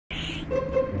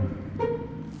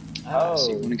Oh, so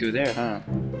you want to go there, huh?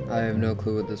 I have no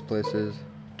clue what this place is.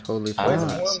 Totally Ah, fine.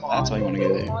 that's why you want to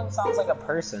go there. One sounds like a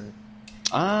person.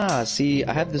 Ah, see,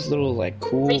 I have this little like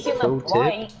cool Facing pro the tip.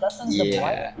 blight. Dustin's the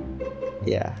Yeah,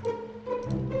 yeah.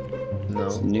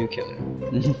 No. New killer.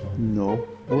 No.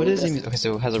 What is it? Okay,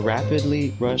 so it has a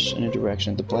rapidly rush in a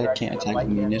direction. The blight can't attack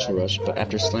from the initial rush, but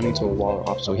after slamming to a wall or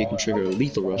obstacle, he can trigger a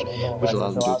lethal rush, which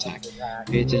allows him to attack.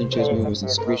 Pay attention to his movements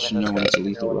and screech to know when it's a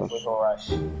lethal rush.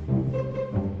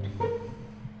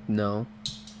 No.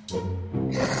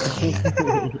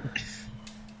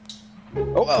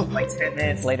 Oh, like 10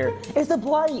 minutes later, it's the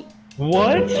blight.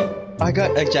 What? I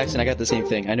got Jackson. I got the same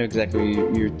thing. I know exactly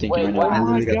what you're thinking Wait, right now. I Oh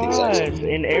my literally got the exact god, same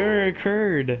thing. an error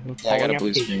occurred. Yeah, I got a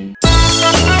blue screen.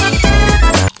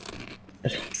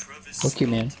 Fuck you,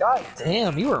 man. God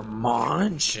damn, you were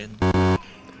munching.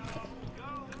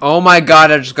 Oh my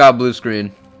god, I just got a blue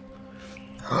screen.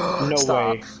 No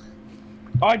Stop. way.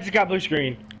 Oh, I just got blue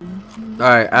screen.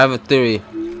 Alright, I have a theory.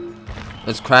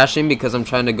 It's crashing because I'm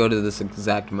trying to go to this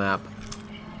exact map.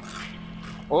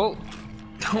 Well,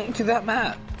 don't do that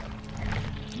map.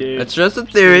 Dude. It's just a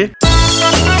theory.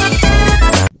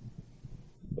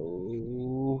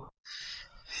 Oh.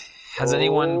 Has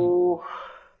anyone...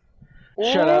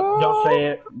 Shut up. Don't say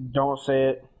it. Don't say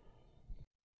it.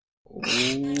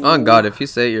 Oh god, if you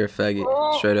say it, you're a faggot.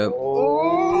 Straight up.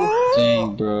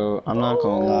 Dang, bro. I'm not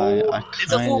gonna lie. I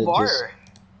It's a full kinda bar. just...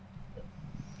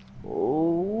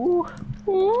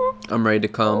 I'm ready to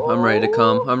come. I'm ready to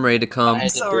come. I'm ready to come.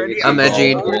 already I'm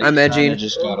edging. I'm I edging.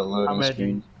 just got a loading I'm edging.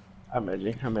 screen. I'm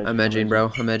edging. I'm edging. I'm edging,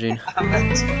 bro. I'm edging. I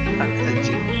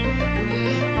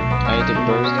had to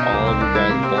burst all of you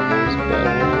guys' bubbles, but...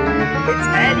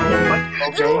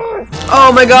 Okay.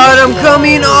 Oh my god, I'm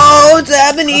coming! Oh, it's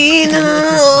happening!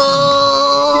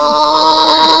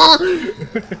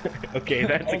 Okay,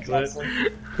 that's a clip.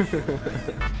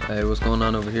 Hey, what's going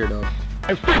on over here, dog?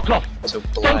 Hey, fuck off! So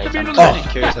blight, I'm Oh. kind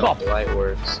of curious how blight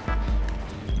works.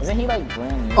 Isn't he like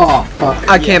brand new? Oh, fuck.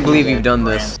 I can't believe you've done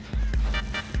this.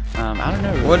 I don't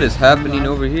know. What is happening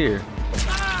over here?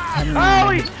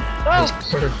 Holy! Oh!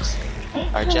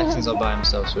 Alright, Jackson's all by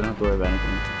himself, so we don't have to worry about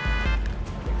anything.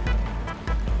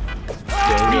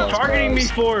 What are you targeting me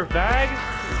for, fag?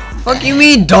 Fuck you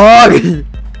mean, dog?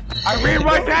 I ran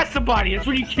right past somebody. That's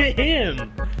when you hit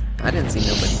him. I didn't see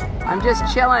nobody. I'm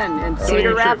just chilling in Go Cedar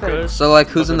your trip, Rapids. cuz. So, like,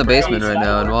 who's in the basement right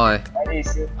now and why? Do you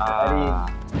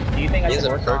think I He has should a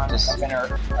work perk on to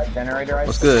a generator?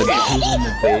 What's good? Who's in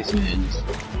the basement?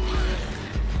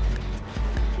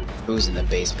 Who's in the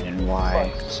basement and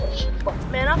why?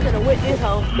 Man, I'm gonna whip this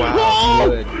hoe. Wow,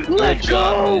 good. Good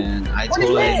job, man. I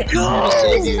totally didn't want to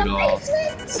save you at all.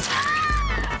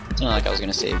 It's not like I was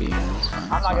gonna save you. Man. It's fine.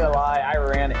 I'm not gonna lie, I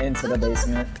ran into the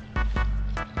basement.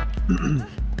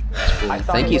 I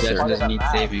thought Thank it you, was sir. part of Doesn't the need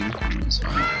map. saving. It's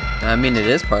fine. I mean, it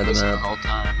is part of the The map. whole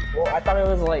time. Well, I thought it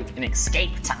was like an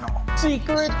escape tunnel.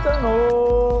 Secret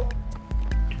tunnel.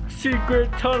 Secret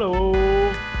tunnel.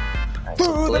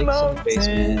 Through the Blake's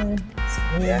in the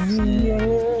basement.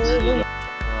 mountains.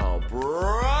 Oh,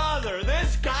 brother,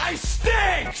 this guy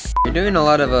stinks! You're doing a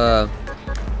lot of,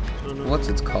 what's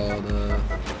it called?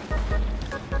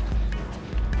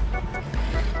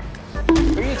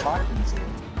 Who are you talking to?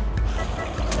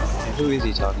 Who is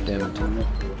he talking to?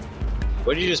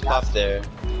 What did you just pop there?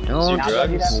 Don't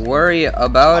drugs? worry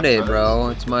about it, bro.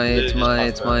 It's my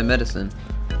medicine.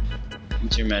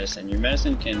 It's your medicine. Your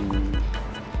medicine can...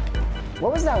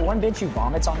 What was that one bitch who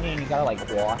vomits on me and you gotta like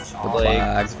wash off?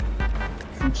 Like...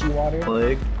 Coochie water?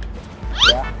 Plague.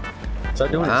 Yeah.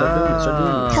 Start doing it, start doing it, start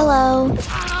doing it. Hello.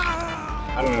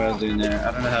 I don't know what I was doing there.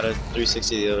 I don't know how to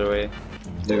 360 the other way.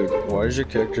 Dude, why is your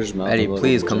character's mouth? Eddie,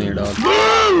 please come here, dog.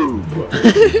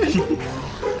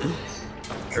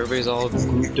 Everybody's all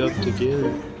grouped up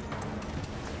together.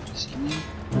 See me?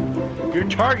 You're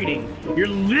targeting. You're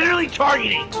literally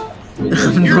targeting.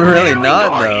 You're really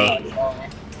not, though.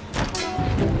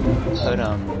 But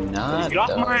I'm not, Get off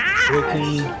though. my ass!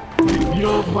 Freaking... Get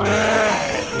off my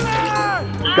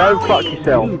ass! Go fuck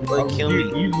yourself. Like, kill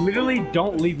Dude, me. you literally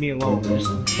don't leave me alone. Just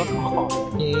fuck off.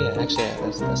 Yeah, actually,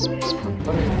 that's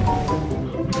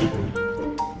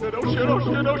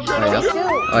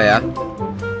Oh yeah?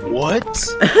 What?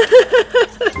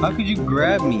 How could you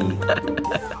grab me?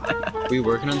 Were you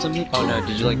working on something? Oh no,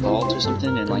 did you like vault or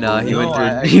something? And like, Nah, he no, went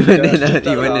I- through. He went I in stepped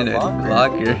a out of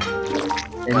locker. locker.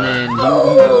 And then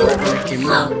he came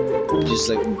out, he just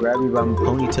like grabbed me by my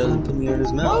ponytail and put me in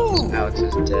his mouth. Alex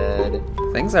is dead.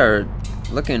 Things are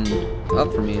looking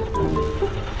up for me.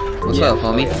 What's Yeah, up,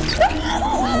 homie?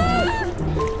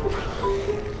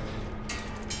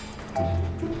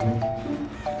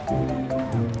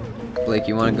 Blake,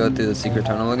 you want to go through the secret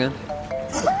tunnel again?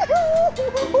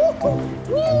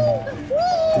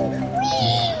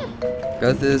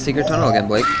 Go through the secret tunnel again,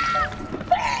 Blake.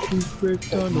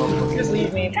 Just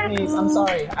leave me, please. I'm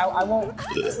sorry. I won't.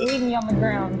 Just leave me on the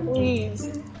ground,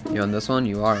 please. You on this one?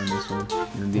 You are on this one.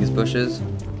 You in these bushes?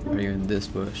 Or are you in this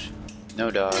bush? No,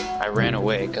 dog. I ran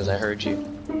away because I heard you.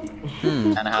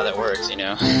 Hmm. Kind of how that works, you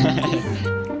know?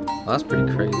 Well, that's pretty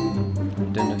crazy.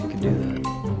 Didn't know you could do that.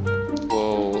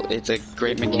 Well, it's a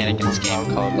great mechanic in this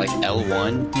game called, like,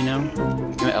 L1, you know? You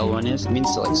know what L1 is? It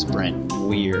means to, like, sprint.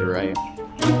 Weird, right?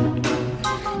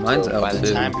 Mine's So L2. by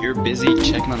the time you're busy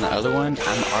checking on the other one,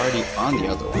 I'm already on the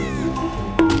other one.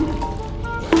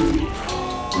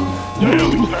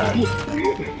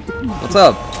 What's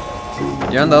up?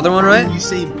 You're on the other one, right? You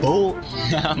say bolt?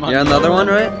 You're on the other one,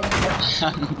 right?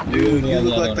 Dude, you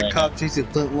look like the cop chasing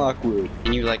Flint Lockwood.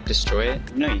 Can you, like, destroy it?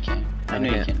 No, you can't. I know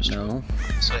you can't destroy it. No.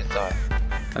 That's what I thought.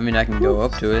 I mean, I can go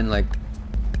up to it and, like,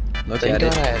 look Thank at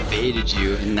God it. I evaded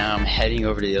you, and now I'm heading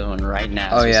over to the other one right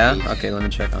now. Oh, as we yeah? speak. Okay, let me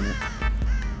check on it.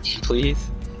 Please?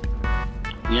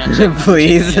 You're not checking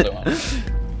Please? the other one.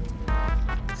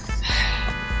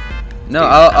 No,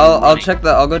 Dude, I'll check the.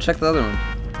 I'll go check the other one.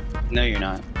 No, you're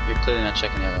not. You're clearly not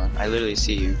checking the other one. I literally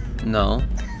see you. No,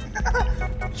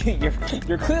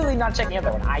 You're clearly not checking the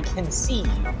other one. I can see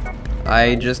you.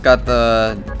 I just got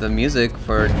the music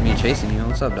for me chasing you.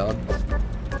 What's up, dog?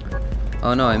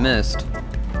 Oh no, I missed.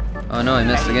 Oh no, I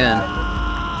missed again.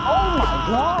 Oh my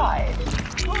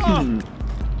god!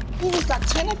 He's got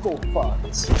tentacle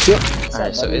fucks.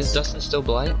 Alright, so is Dustin still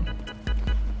blight?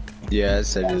 Yeah, I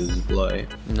said it was Bloy.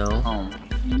 No.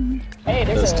 Hey,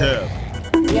 there's That's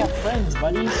We have friends,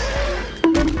 buddy.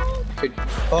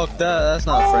 Fuck that, that's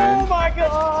not Oh friend. my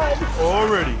god!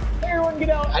 Already. Everyone get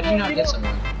out! How do you not get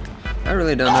someone? I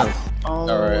really don't know.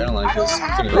 Alright, I don't like this.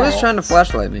 Who is trying to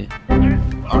flashlight me?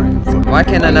 Why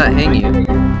can't I not hang you? Can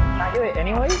I do it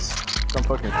anyways? I'm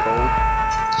fucking cold.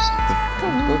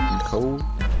 I'm fucking cold.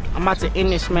 I'm about to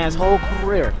end this man's whole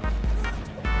career.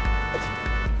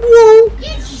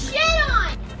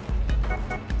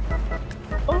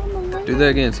 Do that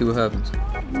again. See what happens.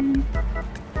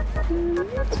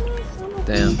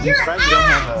 Damn. You don't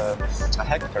have a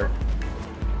Hector.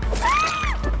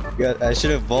 Yeah, I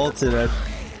should have vaulted.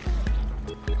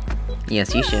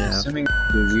 Yes, you should have. Assuming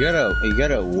Dude, you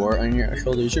got a wart on your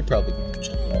shoulder. You should probably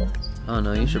check it out. Oh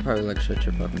no, you should probably like shut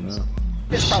your fucking mouth.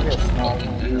 It's probably a small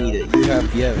one. You need it. You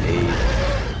have AIDS.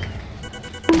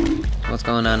 What's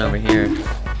going on over here?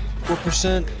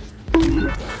 4%.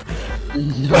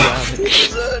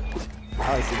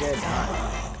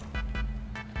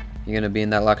 You gonna be in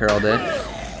that locker all day?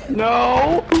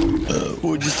 No!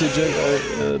 What'd you say,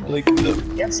 Jack? Blake.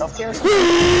 Yeah, self-care.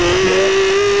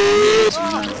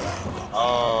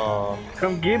 Oh.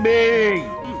 Come get me!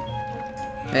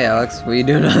 Hey Alex, what are you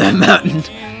doing on that mountain?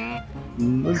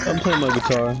 I'm playing my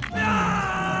guitar.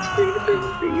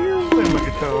 Play my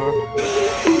guitar.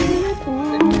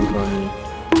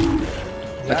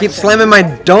 I keep slamming my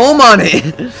dome on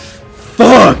it!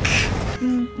 Fuck!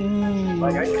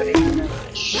 Like, I couldn't even.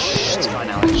 shh, it's fine,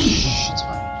 Alex. Shh, it's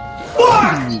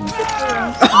fine.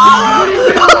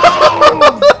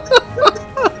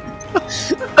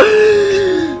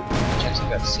 Jackson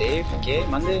got saved. Okay,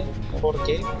 Monday.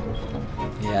 Okay.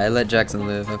 Yeah, I let Jackson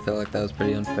live. I feel like that was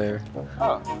pretty unfair.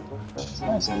 Oh, that's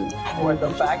nice of you. With the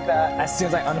fact that as soon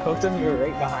as I unhooked him, you were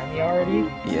right behind me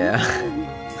already. Yeah.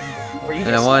 Were you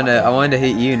And I wanted to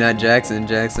hit you, not Jackson.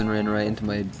 Jackson ran right into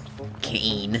my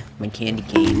cane. My candy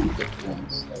cane.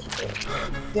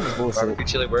 Barbecue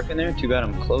chili working there? Too bad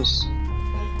I'm close.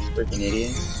 Freaking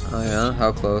idiot. Oh yeah?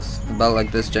 How close? About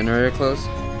like this generator close?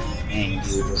 Dang,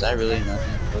 dude, was I really not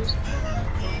that close?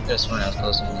 I just sworn I was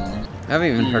closer than that. I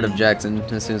haven't even heard of Jackson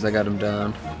as soon as I got him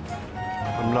down.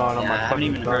 I'm not on Yeah, my I haven't fucking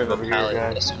even heard of a tongue over pallet here,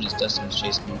 as guys. soon as Dustin was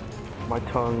chasing me. My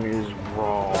tongue is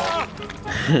raw.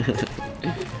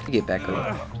 Get back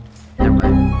over. Never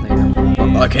mind. There you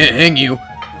go. Oh, I can't hang you!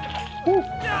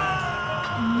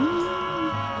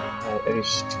 It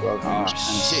is 12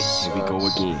 shit. Here we go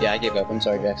again. Yeah, I gave up. I'm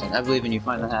sorry, Jackson. I believe in you.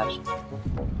 Find the hatch.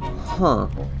 Huh.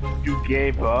 You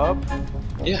gave up?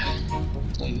 Yeah.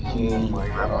 Oh my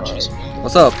I want you to speak.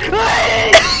 What's up?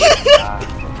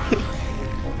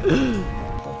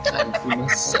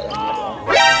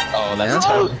 Oh, that's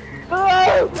tough.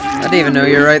 I didn't even know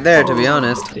you were right there, to be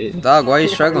honest. Dog, why are you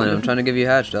struggling? I'm trying to give you a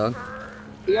hatch, dog.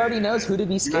 He already knows who to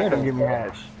be You're scared gonna of. give me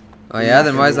hatch. Oh yeah,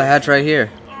 then why is the hatch right here?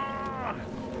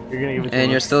 You're gonna give it to And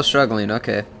me. you're still struggling,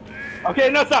 okay. Okay,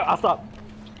 no, stop. I'll stop.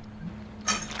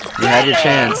 You had your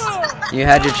chance. You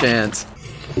had your chance.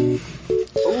 Ooh,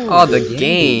 Oh, the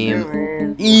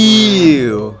game.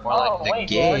 Ew. More like the wait,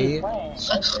 gay. we're already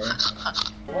playing.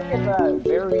 Look at that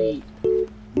very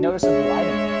noticeable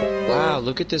item. Wow,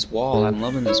 look at this wall. I'm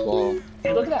loving this wall.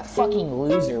 Hey, look at that fucking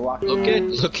loser walking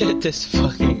around. Look at this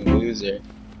fucking loser.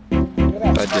 Look at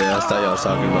that Oh, dude, I thought y'all was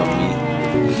talking about me.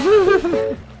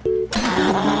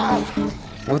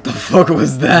 What the fuck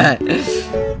was that?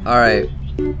 Alright.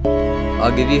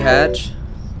 I'll give you hatch.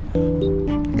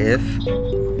 If you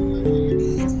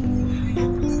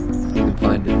can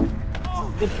find it.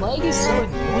 The flag is so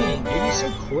annoying, dude. You're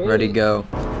so quick. Ready, go.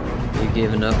 You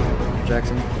giving up,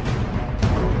 Jackson?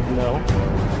 No.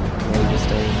 Or you just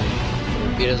staying?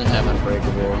 He doesn't have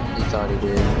Unbreakable. He thought he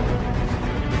did.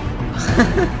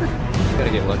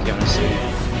 Gotta get lucky, honestly.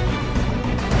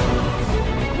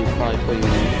 He'd probably put you in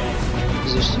a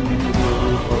position to do a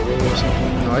loop or a or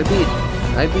something. No,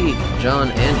 I beat John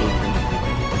and Ethan.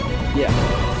 Yeah.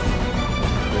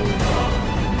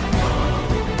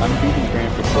 I'm beating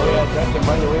Grant for Oh sure. yeah, Justin,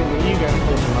 by the way, when you guys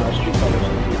play some Street Fighter, so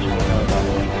you should know about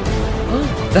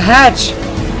it. The hatch!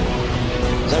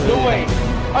 Is that No really? way!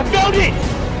 I found it!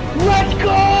 Let's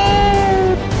go!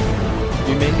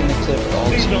 You're making the clip all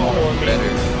Please too don't warn me.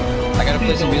 better. I gotta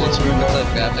play some music to ruin the clip. I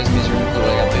gotta play some music to ruin the clip. I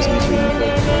gotta play some music to ruin the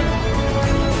clip.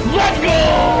 Let's go!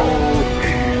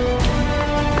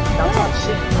 Don't talk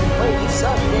shit. Wait, you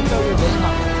suck. You didn't know you were good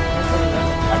enough.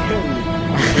 I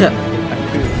killed you.